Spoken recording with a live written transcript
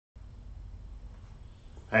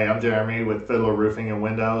Hey, I'm Jeremy with Fiddler Roofing and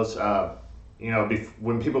Windows.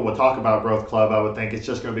 When people would talk about Growth Club, I would think it's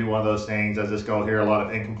just going to be one of those things. I just go hear a lot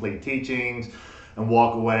of incomplete teachings and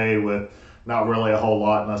walk away with not really a whole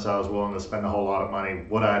lot unless I was willing to spend a whole lot of money.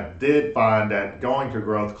 What I did find at going to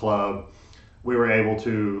Growth Club, we were able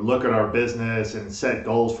to look at our business and set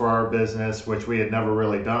goals for our business, which we had never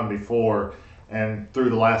really done before. And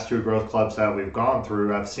through the last two Growth Clubs that we've gone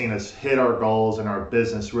through, I've seen us hit our goals and our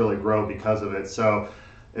business really grow because of it. So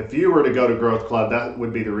if you were to go to Growth Club, that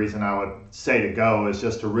would be the reason I would say to go, is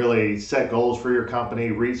just to really set goals for your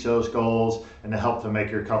company, reach those goals, and to help to make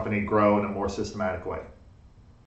your company grow in a more systematic way.